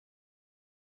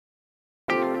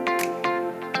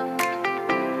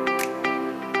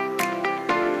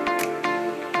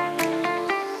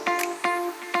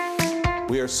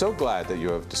are so glad that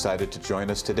you have decided to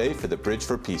join us today for the Bridge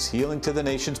for Peace Healing to the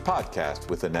Nations podcast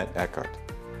with Annette Eckhart.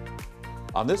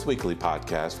 On this weekly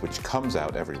podcast, which comes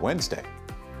out every Wednesday,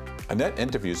 Annette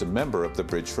interviews a member of the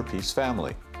Bridge for Peace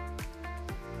family.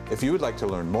 If you would like to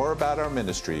learn more about our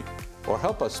ministry or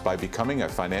help us by becoming a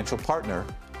financial partner,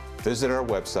 visit our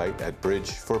website at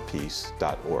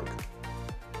bridgeforpeace.org.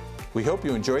 We hope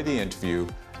you enjoy the interview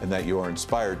and that you are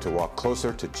inspired to walk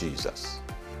closer to Jesus.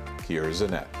 Here is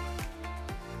Annette.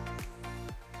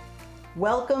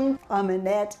 Welcome, I'm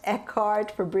Annette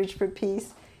Eckhart for Bridge for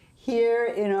Peace here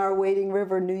in our Wading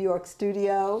River, New York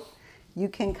studio. You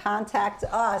can contact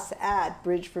us at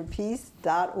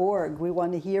bridgeforpeace.org. We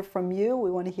want to hear from you. We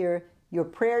want to hear your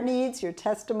prayer needs, your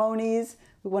testimonies.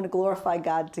 We want to glorify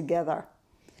God together.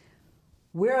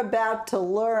 We're about to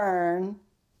learn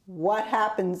what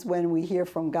happens when we hear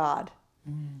from God.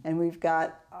 And we've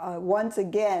got, once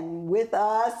again, with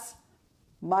us,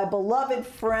 my beloved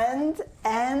friend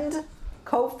and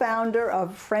co-founder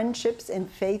of Friendships in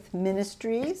Faith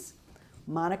Ministries,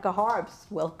 Monica Harbs.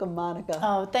 Welcome, Monica.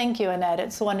 Oh, thank you, Annette.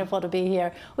 It's wonderful to be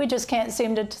here. We just can't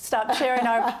seem to stop sharing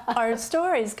our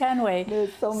stories, can we?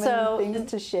 There's so many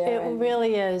things to share. It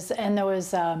really is. And there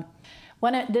was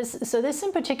this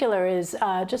in particular is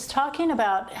just talking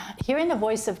about hearing the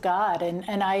voice of God.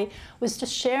 And I was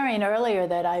just sharing earlier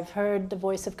that I've heard the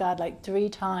voice of God like 3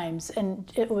 times.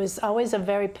 And it was always a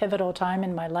very pivotal time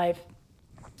in my life.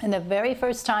 And the very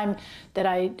first time that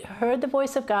I heard the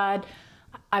voice of God,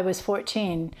 I was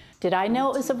 14. Did I know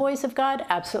it was the voice of God?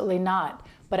 Absolutely not.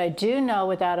 But I do know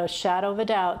without a shadow of a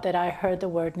doubt that I heard the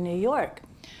word New York.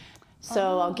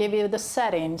 So I'll give you the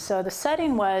setting. So the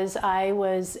setting was I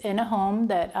was in a home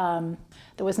that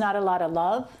there was not a lot of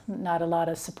love, not a lot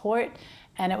of support,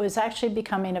 and it was actually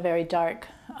becoming a very dark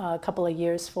couple of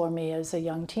years for me as a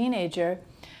young teenager.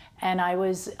 And I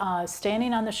was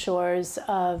standing on the shores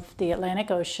of the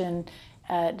Atlantic Ocean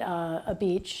at a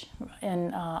beach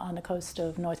on the coast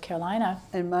of North Carolina.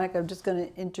 And Monica, I'm just going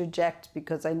to interject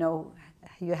because I know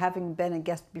you, having been a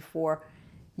guest before,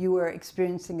 you were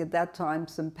experiencing at that time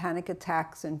some panic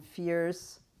attacks and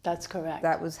fears. That's correct.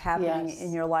 That was happening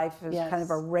in your life as kind of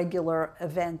a regular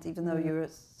event, even though you were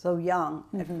so young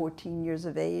at 14 years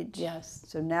of age. Yes.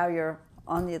 So now you're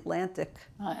on the Atlantic.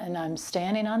 And I'm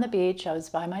standing on the beach. I was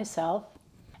by myself.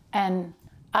 And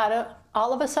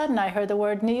all of a sudden, I heard the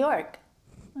word New York.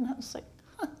 And I was like,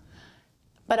 huh.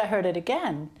 But I heard it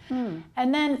again.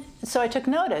 And then, so I took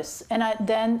notice. And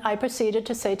then I proceeded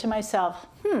to say to myself,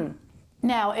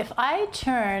 now if I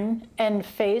turn and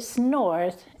face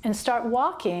north and start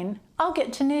walking, I'll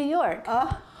get to New York.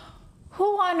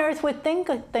 Who on earth would think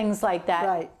of things like that?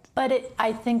 Right. But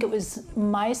I think it was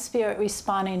my spirit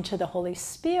responding to the Holy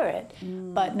Spirit.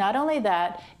 But not only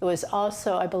that, it was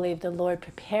also, I believe, the Lord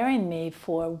preparing me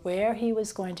for where He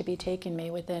was going to be taking me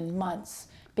within months.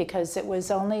 Because it was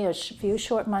only a few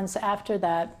short months after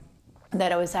that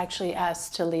I was actually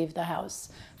asked to leave the house.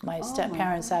 My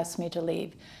step-parents asked me to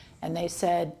leave. And they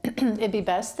said, it'd be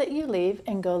best that you leave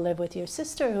and go live with your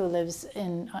sister who lives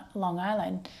in Long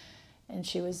Island. And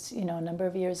she was, a number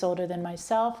of years older than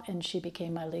myself, and she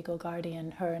became my legal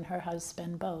guardian, her and her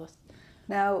husband both.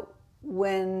 Now,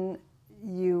 when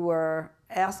you were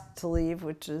asked to leave,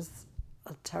 which is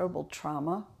a terrible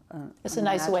trauma. It's a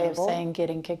nice way of saying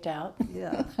getting kicked out.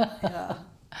 Yeah.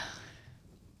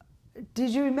 Did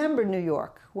you remember New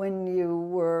York when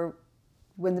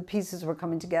the pieces were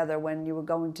coming together, when you were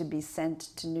going to be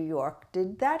sent to New York?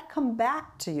 Did that come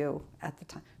back to you at the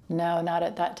time? No, not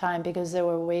at that time, because there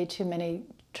were way too many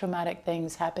traumatic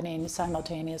things happening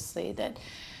simultaneously that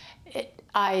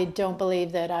I don't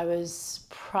believe that I was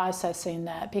processing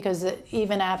that, because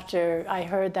even after I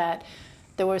heard that,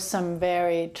 there were some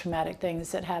very traumatic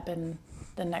things that happened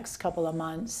the next couple of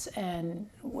months, and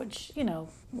which,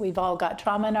 we've all got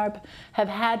have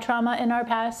had trauma in our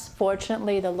past.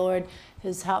 Fortunately, the Lord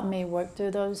has helped me work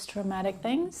through those traumatic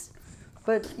things.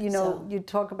 But, you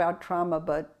talk about trauma,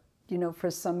 but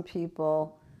for some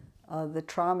people, the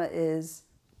trauma is,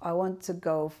 I want to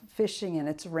go fishing and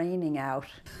it's raining out.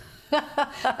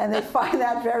 And they find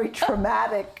that very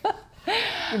traumatic,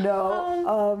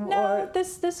 No,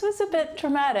 this was a bit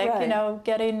traumatic, right.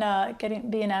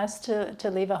 Being asked to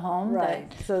leave a home. Right.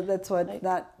 So that's what,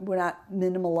 we're not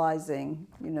minimalizing,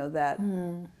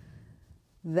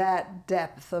 that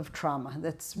depth of trauma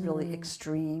that's really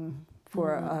extreme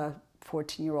for a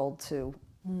 14-year-old to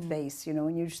face.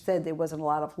 When you said there wasn't a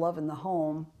lot of love in the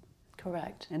home.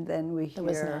 Correct. And then we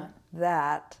hear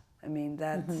that. I mean,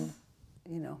 that's,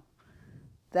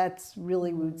 that's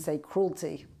really, we would say,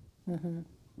 cruelty.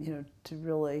 To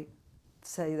really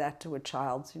say that to a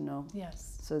child,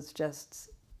 Yes. So it's just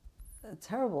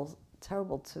terrible,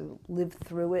 terrible to live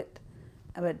through it.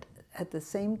 But at the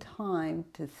same time,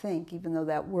 to think, even though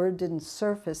that word didn't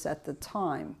surface at the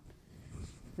time,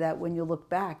 that when you look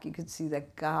back, you could see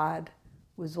that God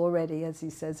was already, as he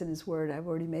says in his word, I've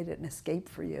already made an escape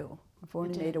for you. I've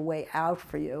already made a way out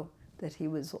for you. That he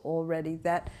was already,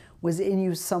 that was in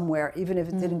you somewhere, even if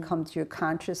it didn't come to your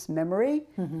conscious memory,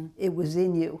 it was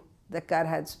in you, that God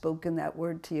had spoken that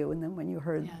word to you. And then when you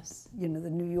heard, the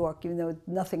New York, even though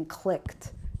nothing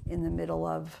clicked in the middle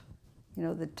of,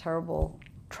 the terrible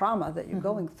trauma that you're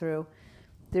going through,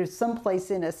 there's some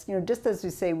place in us, just as we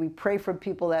say, we pray for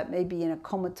people that may be in a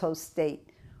comatose state.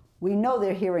 We know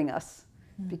they're hearing us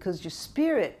because your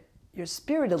spirit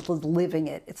is living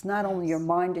it. It's not only your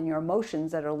mind and your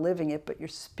emotions that are living it, but your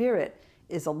spirit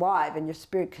is alive, and your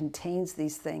spirit contains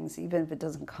these things, even if it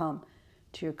doesn't come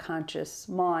to your conscious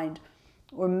mind.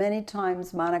 Or many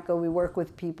times, Monica, we work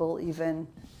with people even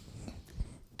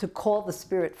to call the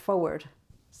spirit forward.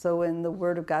 So in the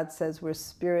Word of God says we're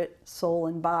spirit, soul,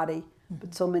 and body,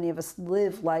 but so many of us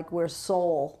live like we're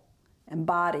soul and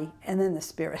body, and then the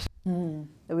spirit. That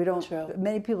we don't. True.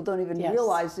 Many people don't even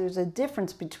realize there's a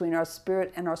difference between our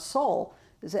spirit and our soul.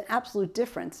 There's an absolute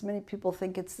difference. Many people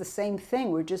think it's the same thing.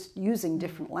 We're just using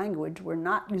different language. We're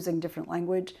not using different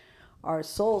language. Our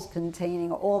soul's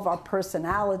containing all of our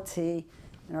personality,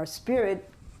 and our spirit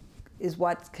is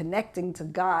what's connecting to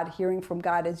God, hearing from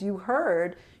God. As you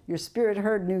heard, your spirit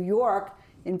heard New York,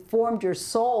 informed your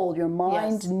soul. Your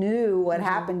mind knew what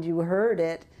happened. You heard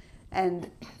it.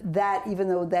 And that, even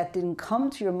though that didn't come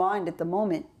to your mind at the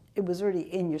moment, it was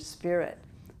already in your spirit.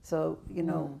 So,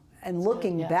 and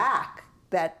looking back,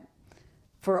 that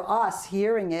for us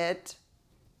hearing it,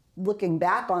 looking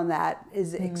back on that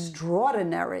is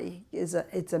extraordinary.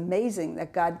 It's amazing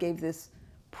that God gave this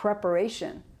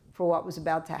preparation for what was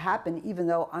about to happen, even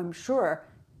though I'm sure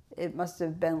it must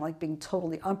have been like being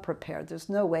totally unprepared. There's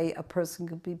no way a person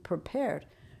could be prepared.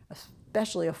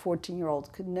 Especially a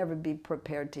 14-year-old could never be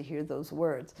prepared to hear those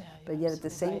words. But yet at the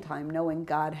same time, knowing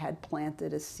God had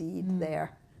planted a seed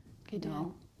there. He did.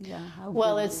 Yeah.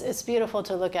 Well, it's beautiful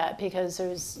to look at, because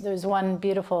there's one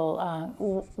beautiful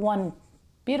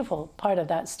part of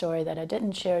that story that I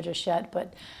didn't share just yet,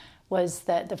 but was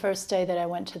that the first day that I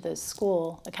went to the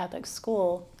school, the Catholic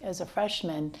school, as a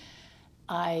freshman,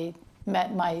 I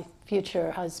met my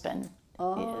future husband,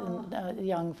 a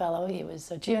young fellow. He was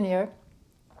a junior.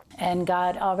 And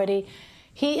God already,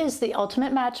 he is the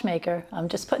ultimate matchmaker. I'm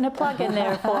just putting a plug in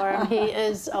there for him. He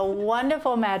is a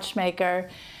wonderful matchmaker.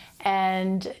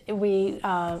 And we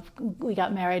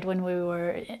got married when we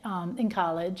were in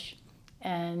college.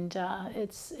 And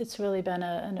it's really been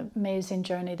an amazing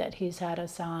journey that he's had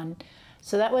us on.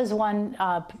 So that was one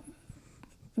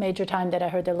major time that I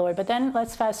heard the Lord. But then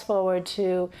let's fast forward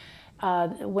to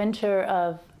winter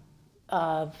of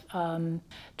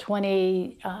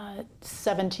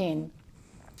 2017.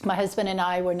 My husband and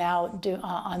I were now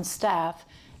on staff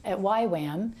at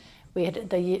YWAM. We had,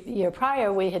 the year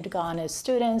prior, we had gone as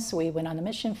students. We went on the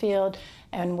mission field,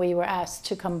 and we were asked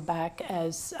to come back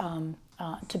as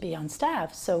to be on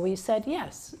staff. So we said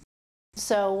yes.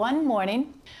 So one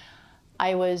morning,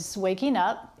 I was waking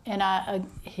up, and I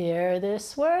hear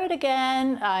this word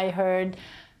again. I heard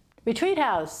retreat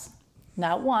house,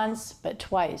 not once, but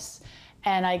twice.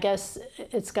 And I guess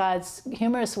it's God's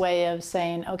humorous way of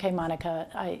saying, okay, Monica,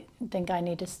 I think I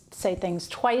need to say things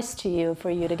twice to you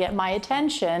for you to get my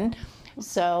attention.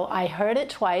 So I heard it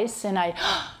twice, and I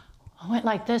went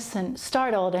like this and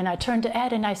startled, and I turned to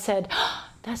Ed and I said,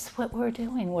 that's what we're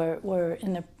doing. We're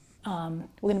in the we're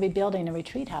going to be building a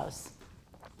retreat house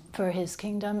for his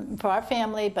kingdom, for our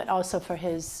family, but also for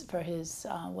his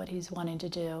what he's wanting to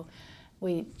do.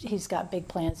 He's got big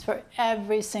plans for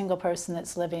every single person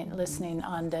that's listening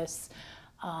on this.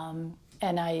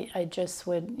 And I just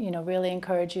would, really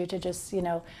encourage you to just,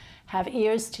 have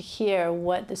ears to hear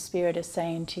what the Spirit is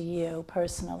saying to you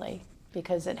personally,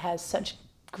 because it has such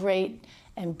great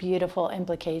and beautiful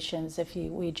implications if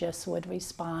we just would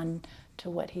respond to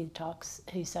what he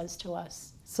says to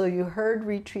us. So you heard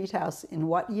Retreat House in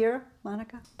what year,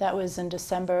 Monica? That was in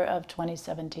December of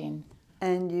 2017.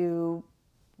 And you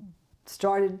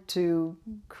started to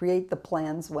create the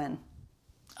plans when?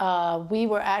 We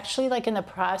were actually in the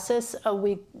process of,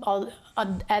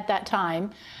 at that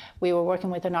time, we were working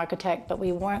with an architect, but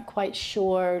we weren't quite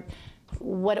sure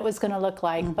what it was going to look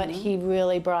like. Mm-hmm. But he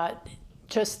really brought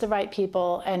just the right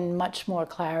people and much more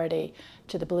clarity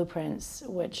to the blueprints,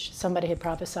 which somebody had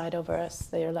prophesied over us.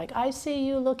 They were like, I see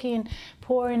you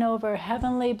poring over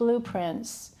heavenly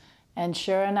blueprints. And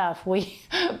sure enough, we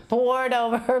pored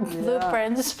over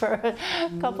blueprints for a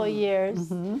couple years.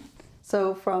 Mm-hmm.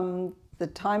 So from the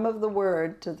time of the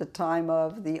word to the time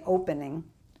of the opening.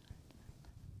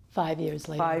 5 years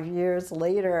later. 5 years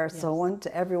later. Yes. So I want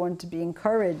everyone to be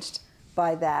encouraged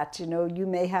by that. You know, you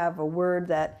may have a word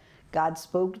that God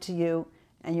spoke to you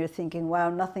and you're thinking, wow,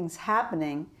 nothing's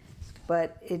happening.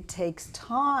 But it takes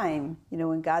time. You know,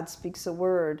 when God speaks a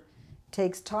word, it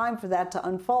takes time for that to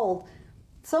unfold.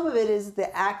 Some of it is the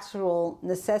actual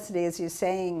necessity, as you're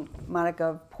saying, Monica,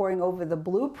 of poring over the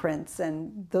blueprints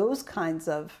and those kinds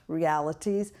of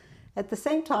realities. At the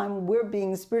same time, we're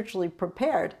being spiritually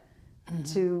prepared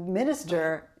to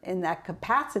minister in that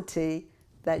capacity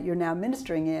that you're now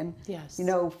ministering in. Yes. You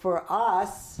know, for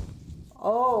us,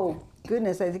 oh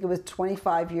goodness, I think it was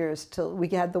 25 years till we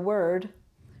had the word.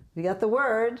 We got the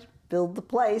word, build the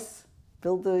place,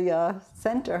 build the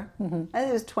center. I think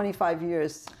it was 25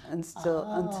 years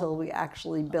until we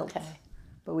actually built. Okay.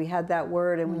 But we had that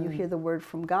word, and when you hear the word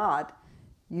from God,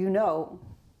 you know,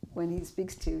 when he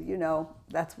speaks to you, you know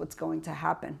that's what's going to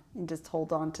happen. You just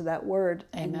hold on to that word.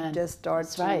 Amen. And you just start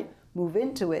That's to right. move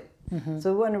into it.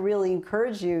 So we want to really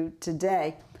encourage you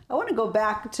today. I want to go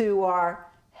back to our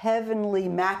heavenly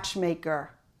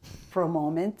matchmaker for a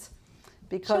moment,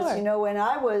 because Sure. you know, when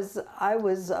I was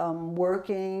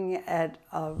working at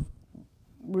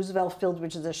Roosevelt Field,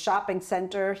 which is a shopping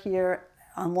center here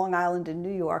on Long Island in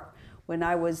New York, when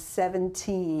I was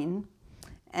 17,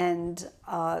 and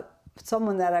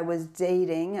someone that I was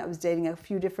dating a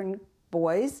few different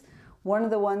boys. One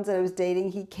of the ones that I was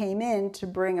dating, he came in to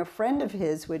bring a friend of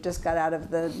his who had just got out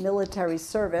of the military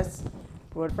service,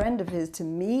 brought a friend of his to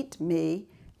meet me.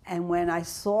 And when I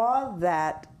saw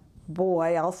that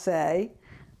boy, I'll say,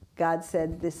 God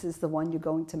said, this is the one you're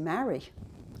going to marry.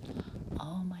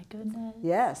 Oh my goodness.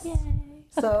 Yes. Yay.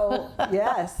 So,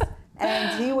 yes.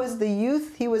 And he was the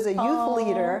youth, he was a youth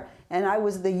leader, and I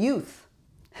was the youth.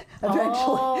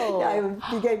 Eventually, I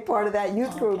became part of that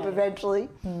youth group eventually.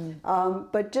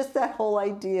 But just that whole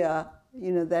idea,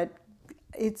 you know, that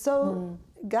it's so,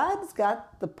 God's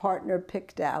got the partner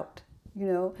picked out, you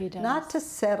know, He does. not to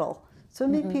settle. So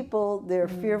many people, they're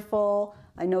fearful.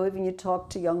 I know even you talk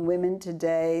to young women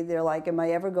today, they're like, am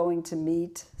I ever going to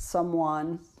meet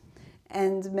someone?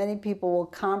 And many people will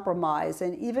compromise,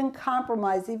 and even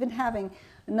having,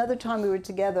 another time we were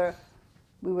together,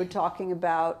 we were talking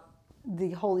about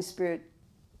the Holy Spirit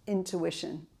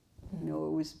intuition. You know,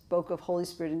 we spoke of Holy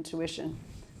Spirit intuition.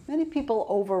 Many people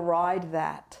override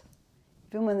that,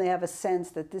 even when they have a sense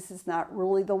that this is not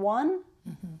really the one,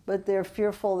 but they're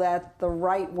fearful that the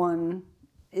right one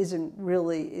isn't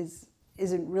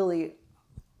really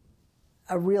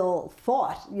a real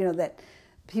thought. You know, that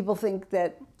people think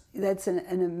that that's an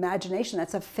imagination,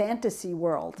 that's a fantasy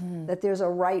world, that there's a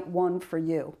right one for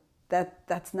you.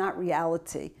 That's not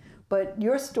reality. But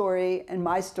your story and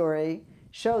my story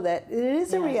show that it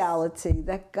is a reality,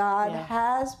 that God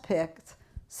has picked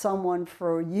someone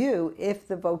for you. If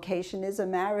the vocation is a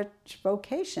marriage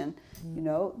vocation, you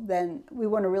know, then we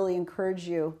want to really encourage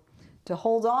you to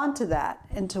hold on to that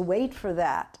and to wait for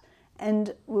that.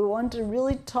 And we want to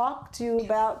really talk to you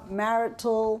about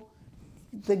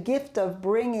the gift of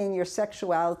bringing your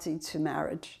sexuality to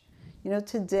marriage. You know,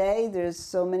 today there's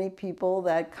so many people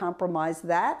that compromise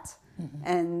that.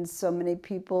 And so many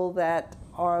people that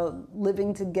are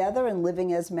living together and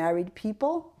living as married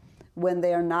people when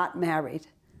they are not married.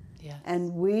 Yes.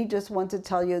 And we just want to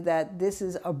tell you that this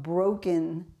is a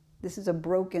broken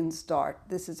start.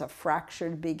 This is a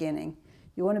fractured beginning.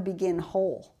 You want to begin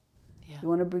whole. Yeah. You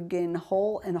want to begin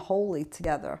whole and holy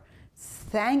together.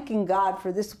 Thanking God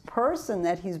for this person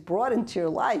that he's brought into your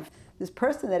life, this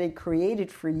person that he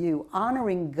created for you,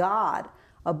 honoring God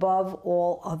above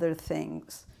all other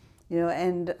things. You know,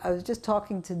 and I was just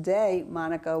talking today,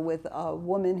 Monica, with a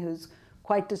woman who's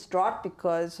quite distraught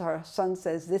because her son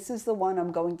says, this is the one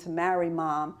I'm going to marry,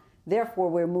 Mom. Therefore,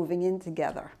 we're moving in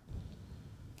together.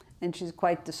 And she's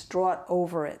quite distraught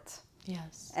over it.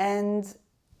 Yes. And,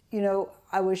 you know,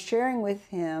 I was sharing with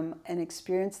him an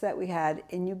experience that we had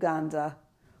in Uganda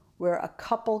where a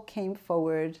couple came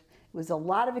forward. It was a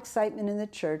lot of excitement in the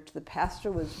church. The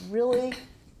pastor was really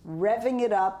revving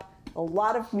it up. A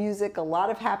lot of music, a lot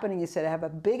of happening. He said, I have a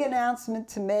big announcement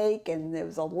to make, and there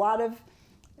was a lot of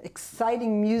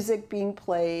exciting music being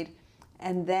played.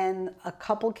 And then a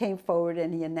couple came forward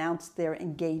and he announced their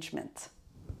engagement.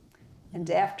 And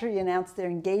after he announced their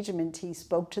engagement, he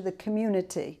spoke to the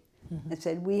community and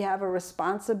said, we have a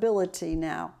responsibility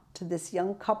now to this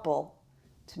young couple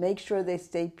to make sure they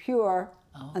stay pure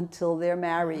until they're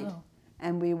married.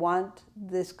 And we want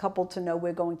this couple to know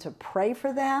we're going to pray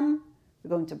for them. We're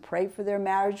going to pray for their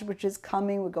marriage, which is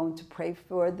coming. We're going to pray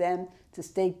for them to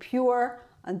stay pure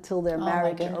until their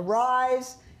marriage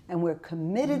arrives. and we're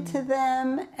committed to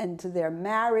them and to their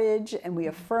marriage, and we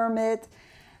affirm it.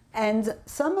 And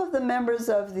some of the members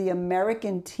of the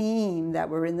American team that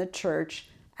were in the church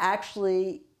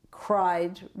actually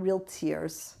cried real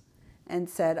tears and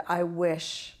said, I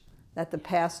wish that the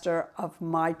pastor of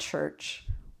my church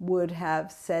would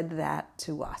have said that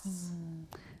to us.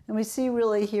 And we see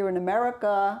really here in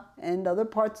America and other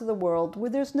parts of the world where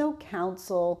there's no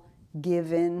counsel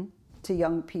given to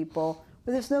young people,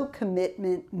 where there's no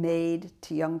commitment made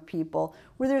to young people,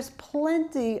 where there's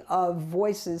plenty of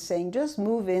voices saying, just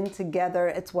move in together,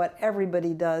 it's what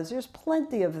everybody does. There's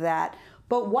plenty of that.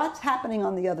 But what's happening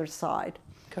on the other side?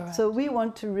 Correct. So we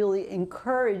want to really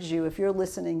encourage you, if you're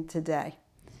listening today,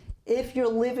 if you're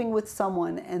living with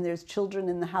someone and there's children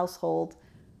in the household,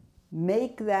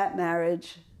 make that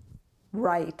marriage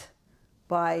right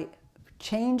by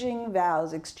changing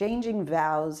vows, exchanging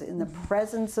vows in the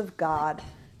presence of God,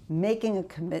 making a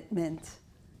commitment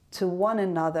to one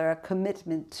another, a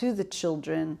commitment to the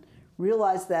children.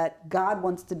 Realize that God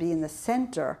wants to be in the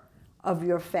center of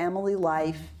your family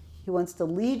life. He wants to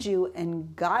lead you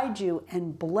and guide you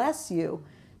and bless you.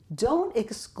 Don't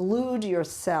exclude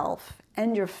yourself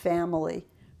and your family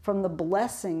from the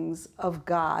blessings of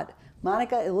God.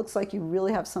 Monica, it looks like you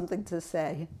really have something to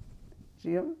say.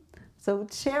 So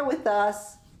share with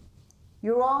us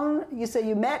your own, you say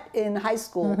you met in high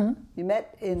school. You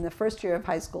met in the first year of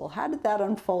high school. How did that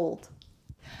unfold?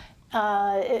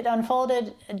 It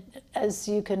unfolded, as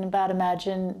you can about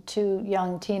imagine, two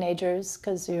young teenagers,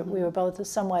 because we were both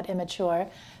somewhat immature.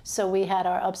 So we had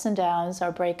our ups and downs,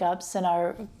 our breakups, and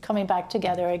our coming back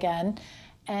together again.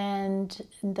 And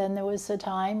then there was a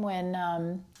time when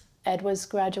Ed was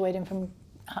graduating from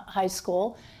high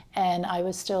school, and I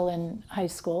was still in high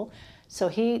school. So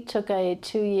he took a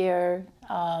 2-year,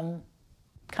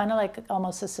 kind of like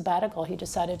almost a sabbatical. He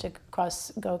decided to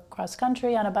go cross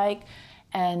country on a bike,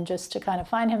 and just to kind of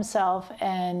find himself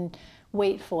and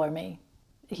wait for me.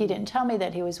 He didn't tell me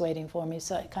that he was waiting for me,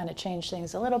 so it kind of changed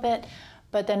things a little bit.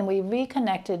 But then we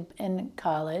reconnected in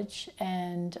college,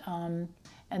 and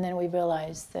then we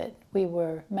realized that we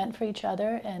were meant for each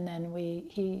other. And then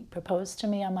he proposed to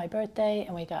me on my birthday,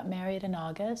 and we got married in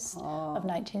August of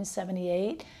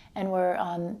 1978, and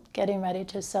we're getting ready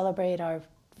to celebrate our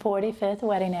 45th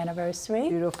wedding anniversary.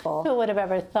 Beautiful. Who would have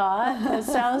ever thought? It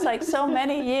sounds like so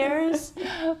many years,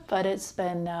 but it's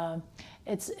been,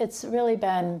 it's really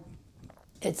been,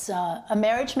 it's a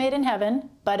marriage made in heaven,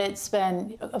 but it's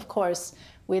been, of course,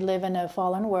 we live in a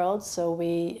fallen world, so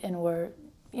we're,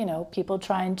 people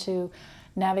trying to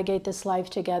navigate this life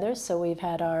together, so we've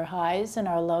had our highs and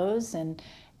our lows and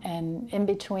in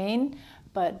between.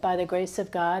 But by the grace of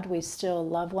God, we still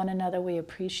love one another, we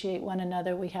appreciate one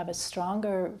another, we have a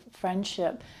stronger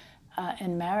friendship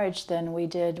in marriage than we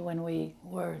did when we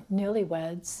were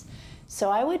newlyweds. So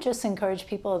I would just encourage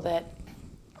people that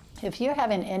if you're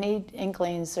having any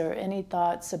inklings or any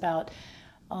thoughts about,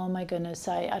 oh my goodness,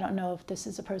 I don't know if this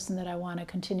is a person that I want to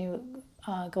continue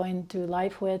going through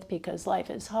life with because life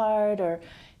is hard, or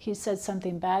he said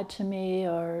something bad to me,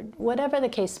 or whatever the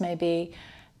case may be,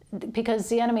 because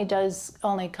the enemy does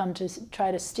only come to try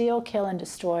to steal, kill, and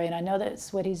destroy. And I know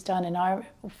that's what he's done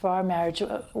for our marriage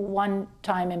one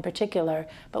time in particular,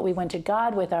 but we went to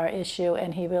God with our issue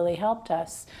and he really helped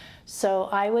us. So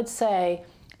I would say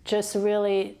just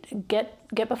really get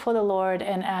before the Lord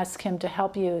and ask him to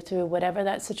help you through whatever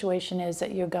that situation is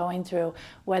that you're going through,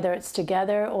 whether it's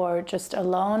together or just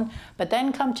alone. But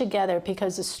then come together,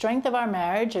 because the strength of our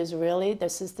marriage is really,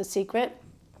 this is the secret,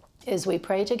 is we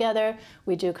pray together,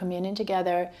 we do communion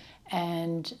together,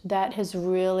 and that has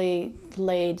really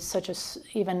laid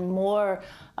even more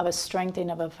of a strengthening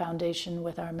of a foundation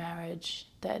with our marriage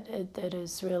that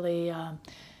is really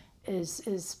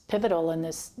is pivotal in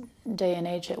this day and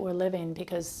age that we're living,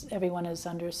 because everyone is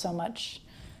under so much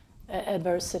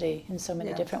adversity in so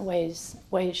many different ways,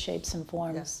 shapes, and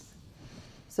forms. Yes.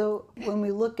 So when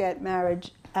we look at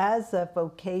marriage as a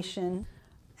vocation,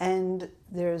 and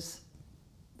there's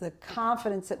the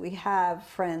confidence that we have,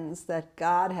 friends, that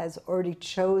God has already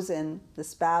chosen the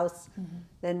spouse,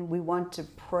 then we want to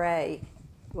pray.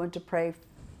 We want to pray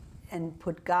and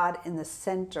put God in the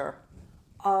center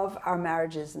of our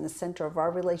marriages, in the center of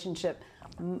our relationship.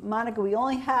 Monica, we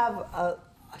only have a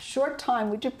short time.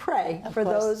 Would you pray for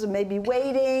those who may be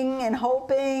waiting and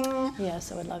hoping?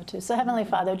 Yes, I would love to. So Heavenly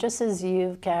Father, just as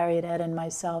you've carried Ed and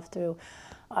myself through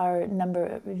our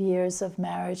number of years of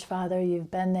marriage, Father, you've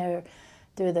been there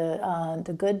through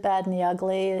the good, bad, and the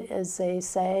ugly, as they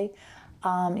say.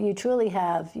 You truly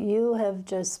have. You have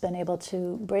just been able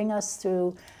to bring us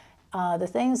through the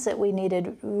things that we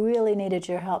really needed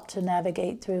your help to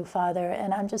navigate through, Father.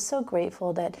 And I'm just so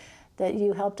grateful that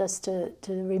you helped us to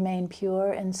remain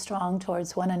pure and strong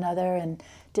towards one another and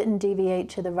didn't deviate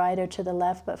to the right or to the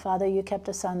left. But Father, you kept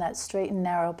us on that straight and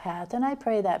narrow path. And I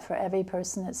pray that for every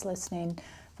person that's listening,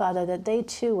 Father, that they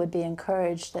too would be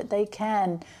encouraged, that they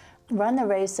can run the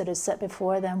race that is set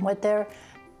before them with their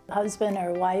husband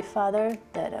or wife, Father,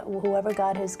 that whoever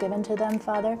God has given to them,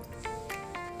 Father.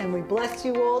 And we bless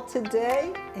you all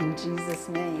today in Jesus'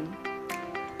 name.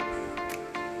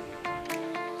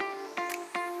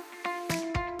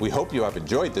 We hope you have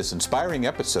enjoyed this inspiring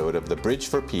episode of the Bridge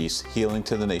for Peace Healing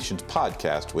to the Nations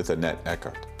podcast with Annette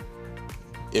Eckhart.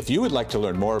 If you would like to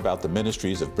learn more about the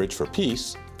ministries of Bridge for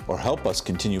Peace, or help us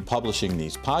continue publishing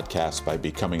these podcasts by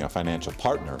becoming a financial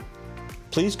partner,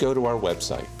 please go to our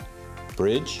website,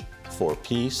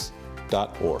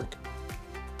 bridgeforpeace.org.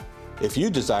 If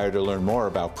you desire to learn more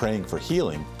about praying for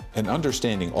healing and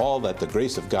understanding all that the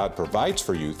grace of God provides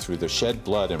for you through the shed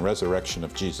blood and resurrection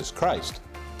of Jesus Christ,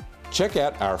 check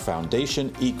out our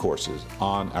Foundation e-courses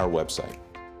on our website.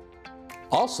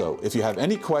 Also, if you have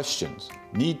any questions,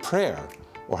 need prayer,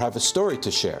 or have a story to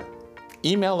share,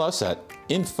 email us at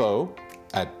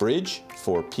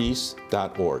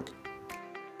info@bridgeforpeace.org.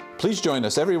 Please join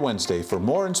us every Wednesday for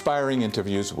more inspiring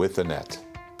interviews with Annette.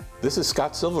 This is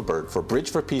Scott Silverberg for Bridge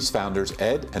for Peace founders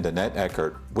Ed and Annette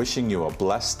Eckhart, wishing you a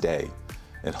blessed day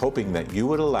and hoping that you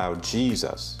would allow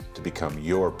Jesus to become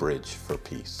your bridge for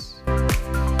peace.